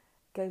and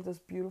gave this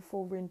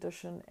beautiful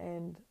rendition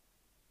and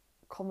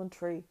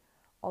commentary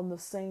on the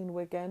scene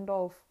where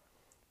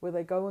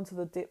they go into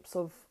the depths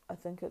of, I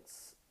think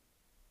it's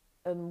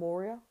in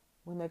Moria,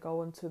 when they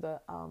go into the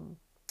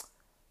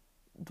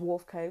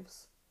dwarf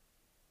caves.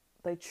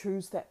 They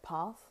choose that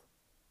path.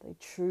 They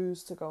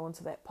choose to go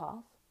into that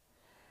path.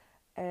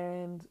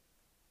 And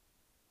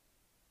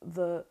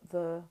I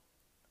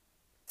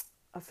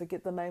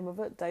forget the name of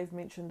it, Dave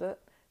mentioned it,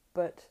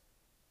 but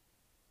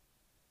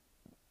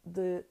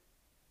the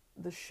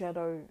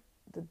shadow,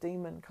 the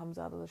demon comes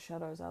out of the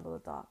shadows, out of the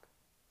dark.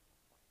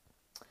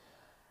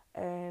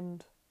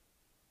 And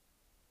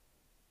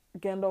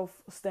Gandalf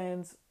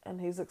stands,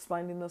 and he's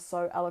explaining this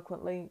so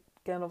eloquently.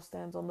 Gandalf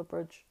stands on the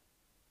bridge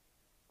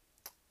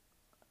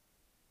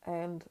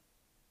and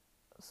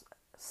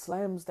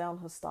slams down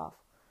his staff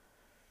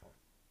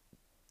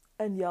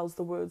and yells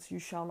the words, "You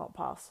shall not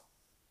pass."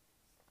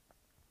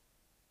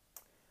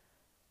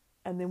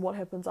 And then what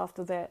happens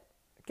after that?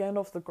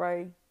 Gandalf the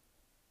Grey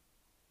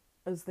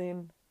is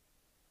then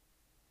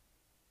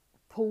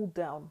pulled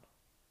down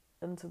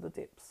into the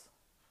depths,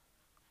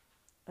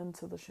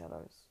 into the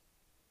shadows,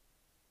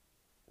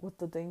 with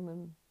the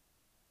demon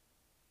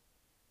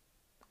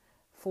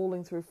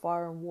falling through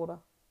fire and water.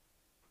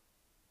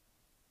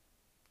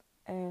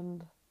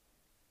 And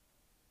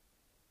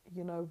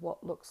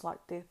what looks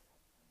like death,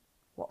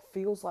 what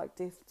feels like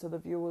death to the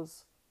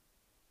viewers.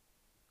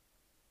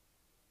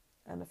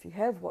 And if you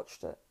have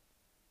watched it,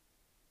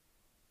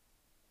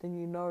 then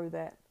you know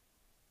that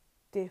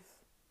death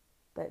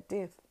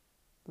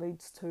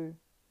leads to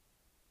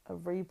a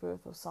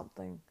rebirth of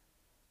something,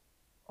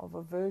 of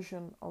a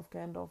version of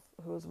Gandalf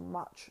who is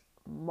much,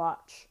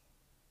 much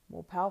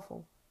more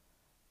powerful,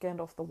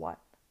 Gandalf the White.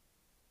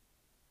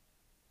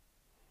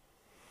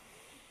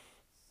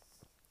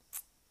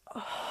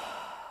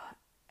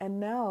 And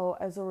now,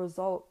 as a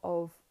result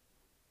of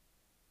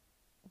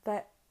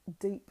that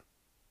deep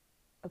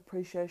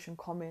appreciation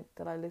comment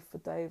that I left for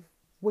Dave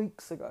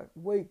weeks ago,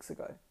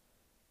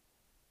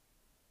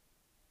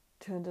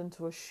 turned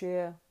into a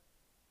share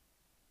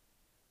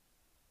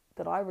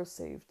that I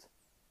received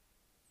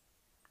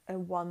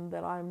and one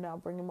that I am now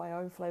bringing my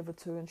own flavor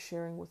to and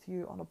sharing with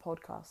you on a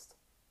podcast.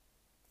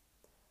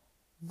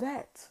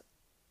 That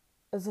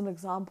is an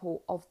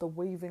example of the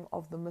weaving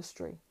of the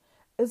mystery.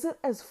 Is it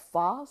as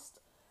fast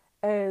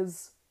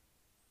as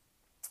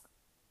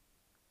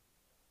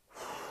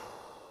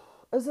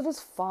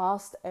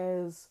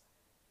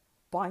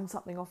buying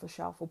something off a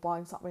shelf or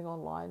buying something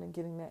online and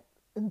getting that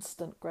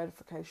instant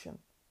gratification?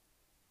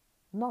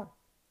 No,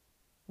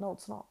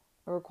 it's not.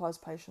 It requires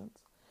patience.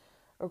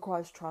 It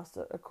requires trust.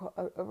 It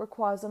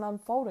requires an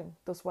unfolding,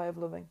 this way of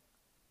living.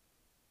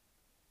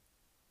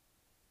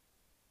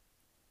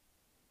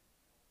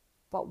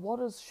 But what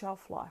is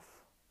shelf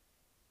life?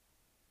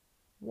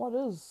 What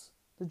is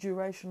the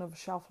duration of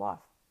shelf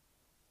life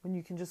when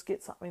you can just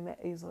get something that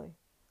easily?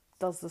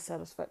 Does the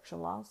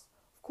satisfaction last?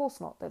 Of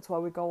course not. That's why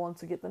we go on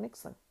to get the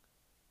next thing.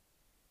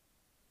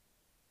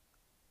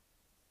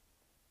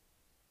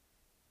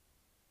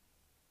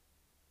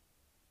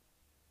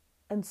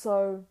 And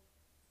so,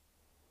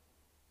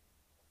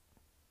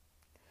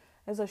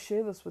 as I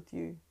share this with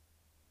you,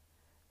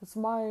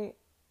 I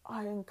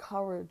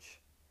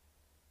encourage,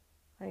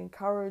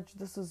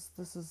 this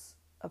is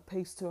a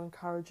piece to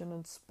encourage and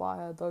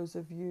inspire those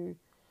of you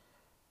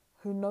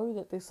who know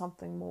that there's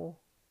something more,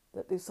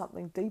 that there's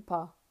something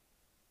deeper,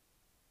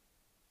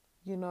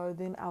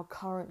 than our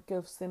current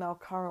gifts, than our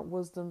current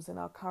wisdoms, than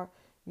our current,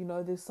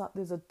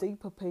 there's a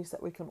deeper piece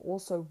that we can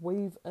also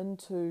weave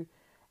into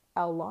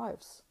our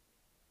lives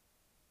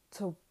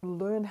to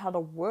learn how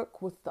to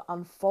work with the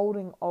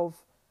unfolding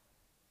of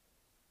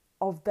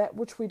that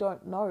which we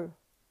don't know,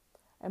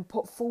 and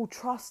put full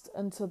trust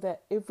into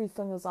that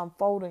everything is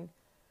unfolding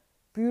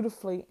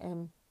beautifully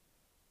and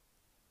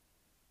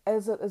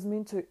as it is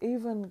meant to.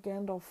 Even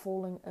Gandalf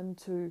falling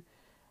into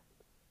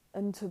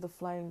the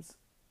flames,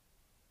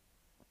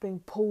 being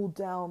pulled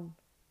down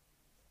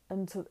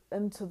into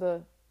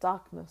the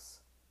darkness.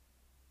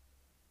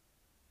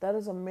 That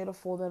is a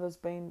metaphor that has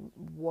been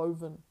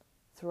woven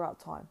throughout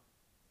time.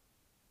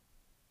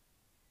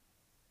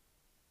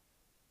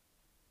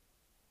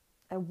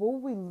 And will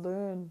we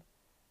learn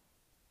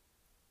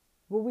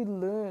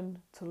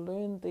to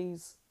learn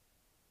these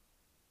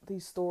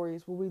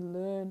stories? Will we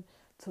learn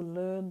to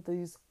learn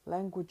these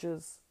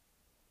languages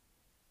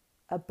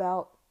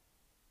about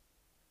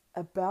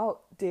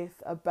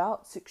death,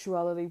 about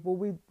sexuality?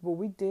 Will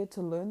we dare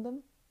to learn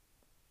them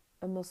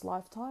in this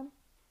lifetime?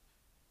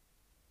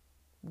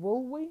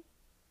 Will we?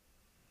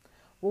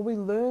 Will we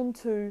learn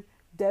to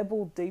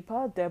dabble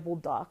deeper, dabble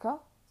darker?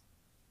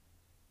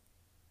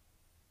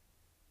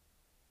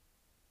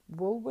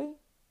 Will we?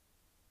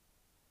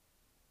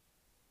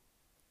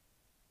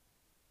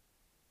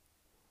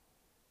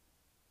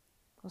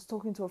 I was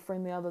talking to a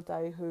friend the other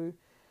day who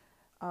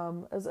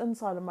is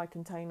inside of my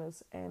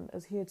containers and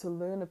is here to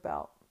learn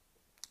about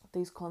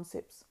these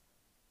concepts.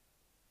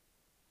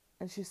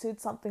 And she said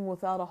something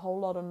without a whole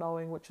lot of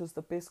knowing, which is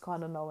the best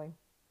kind of knowing.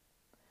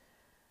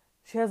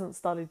 She hasn't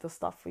studied this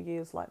stuff for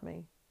years like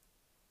me.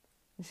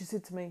 And she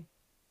said to me,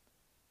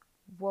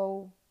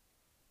 well,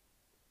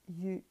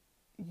 you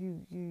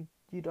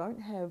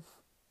don't have,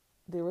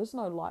 there is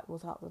no light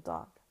without the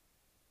dark.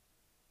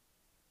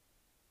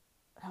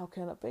 How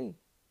can it be?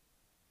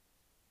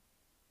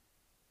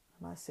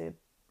 And I said,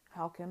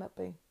 how can it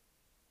be?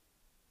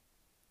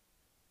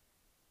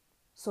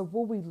 So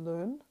will we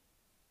learn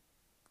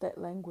that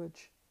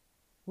language?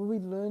 Will we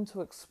learn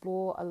to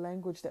explore a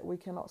language that we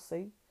cannot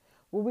see?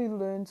 Will we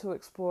learn to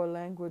explore a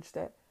language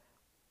that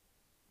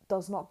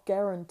does not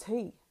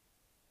guarantee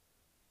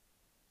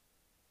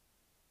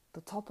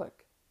the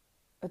topic?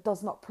 It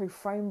does not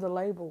pre-frame the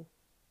label.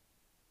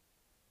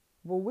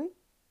 Will we?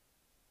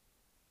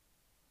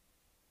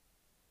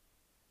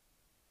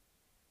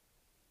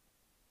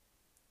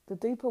 The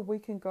deeper we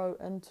can go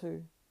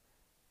into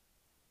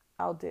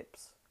our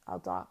depths, our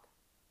dark,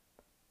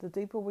 the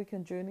deeper we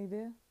can journey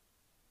there,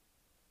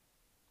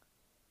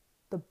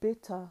 the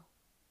better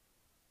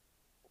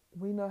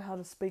we know how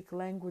to speak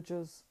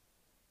languages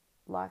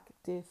like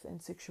death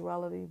and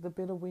sexuality, the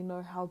better we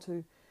know how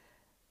to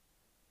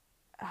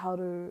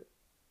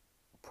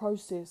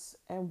process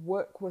and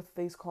work with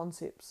these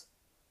concepts.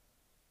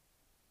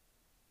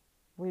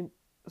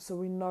 So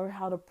we know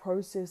how to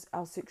process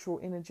our sexual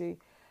energy,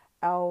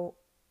 our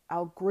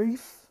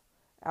grief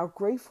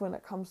when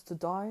it comes to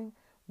dying.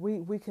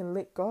 We can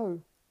let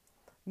go.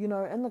 In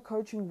the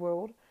coaching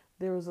world,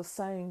 there is a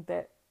saying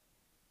that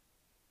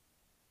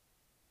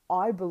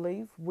I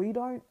believe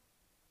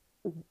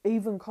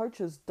even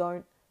coaches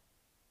don't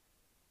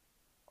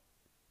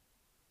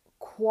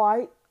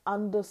quite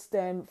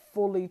understand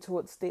fully to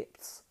its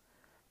depths.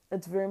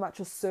 It's very much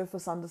a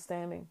surface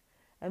understanding.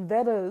 And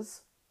that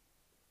is,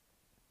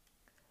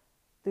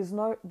 there's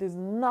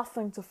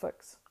nothing to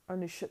fix,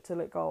 only shit to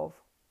let go of.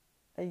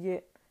 And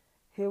yet,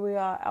 here we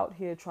are out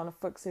here trying to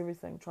fix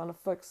everything, trying to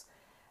fix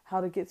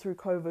how to get through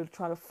COVID,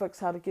 trying to fix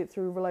how to get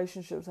through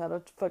relationships,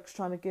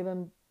 trying to get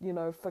in,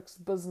 fix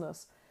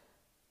business.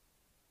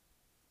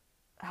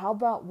 How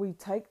about we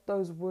take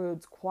those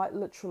words quite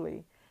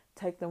literally,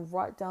 take them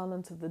right down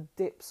into the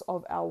depths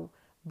of our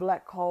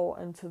black hole,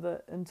 into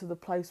the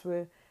place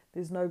where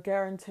there's no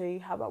guarantee.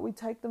 How about we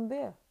take them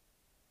there?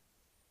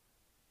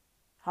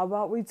 How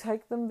about we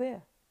take them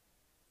there?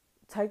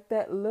 Take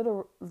that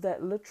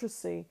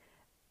literacy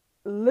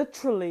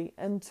literally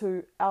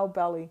into our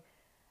belly,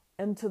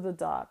 into the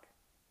dark,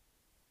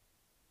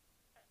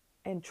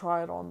 and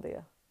try it on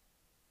there.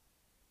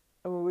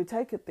 And when we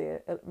take it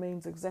there, it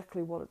means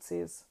exactly what it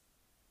says.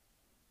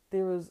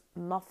 There is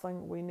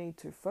nothing we need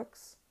to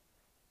fix,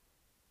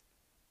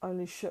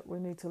 only shit we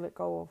need to let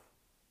go of.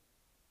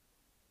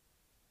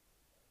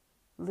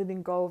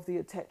 Letting go of the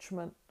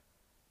attachment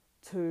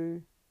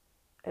to,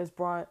 as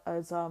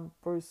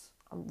Bruce,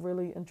 I'm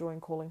really enjoying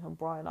calling him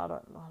Brian, I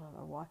don't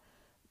know why.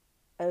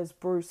 As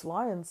Bruce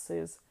Lyons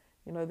says,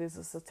 there's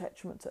this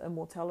attachment to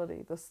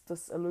immortality,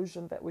 this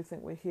illusion that we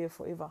think we're here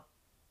forever.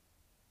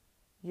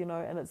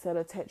 And it's that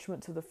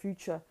attachment to the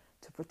future,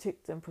 to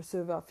protect and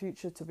preserve our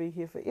future, to be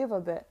here forever,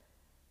 that,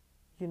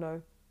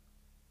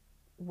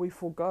 we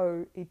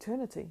forego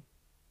eternity,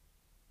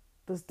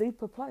 this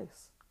deeper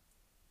place.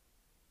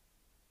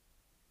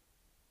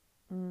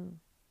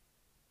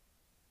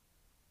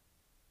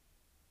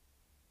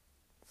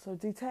 So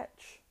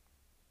detach.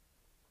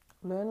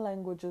 Learn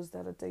languages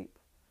that are deep,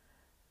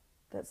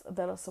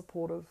 that are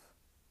supportive,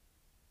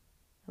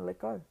 and let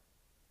go.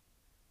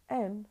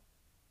 And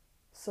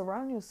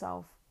surround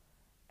yourself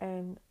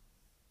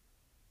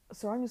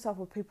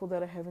with people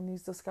that are having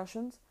these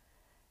discussions,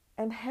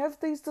 and have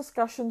these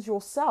discussions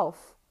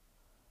yourself.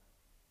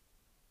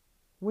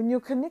 When you're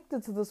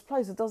connected to this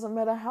place, it doesn't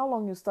matter how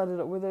long you studied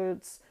it, whether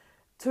it's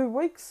 2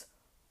 weeks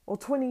or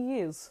 20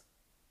 years.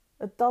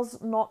 It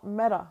does not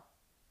matter.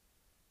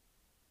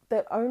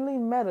 That only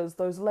matters,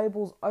 those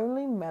labels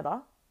only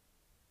matter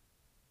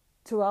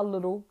to our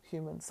little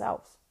human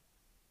selves.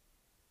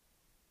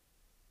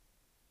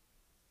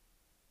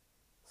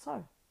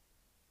 So,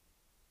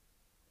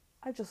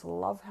 I just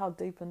love how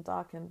deep and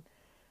dark and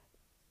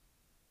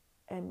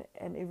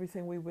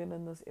everything we went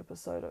in this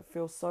episode. It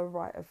feels so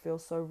right, it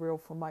feels so real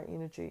for my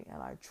energy,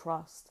 and I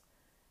trust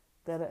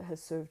that it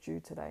has served you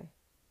today.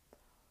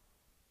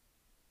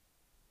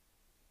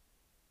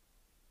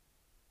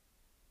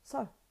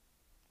 So,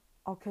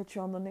 I'll catch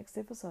you on the next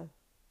episode.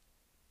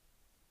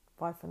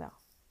 Bye for now.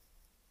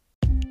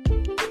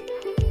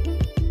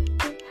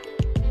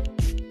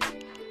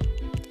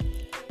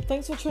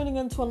 Thanks for tuning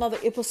in to another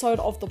episode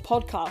of the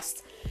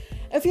podcast.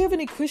 If you have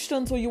any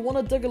questions, or you want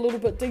to dig a little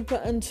bit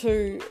deeper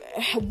into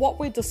what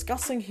we're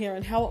discussing here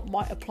and how it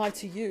might apply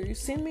to you,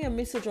 send me a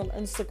message on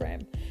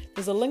Instagram.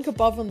 There's a link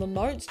above in the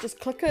notes.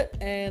 Just click it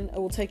and it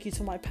will take you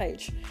to my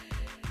page.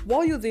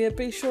 While you're there,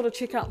 be sure to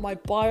check out my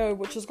bio,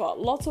 which has got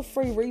lots of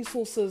free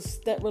resources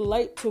that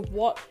relate to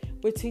what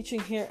we're teaching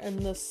here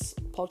in this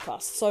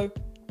podcast. So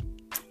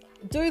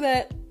do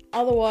that.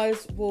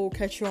 Otherwise, we'll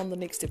catch you on the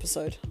next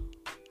episode.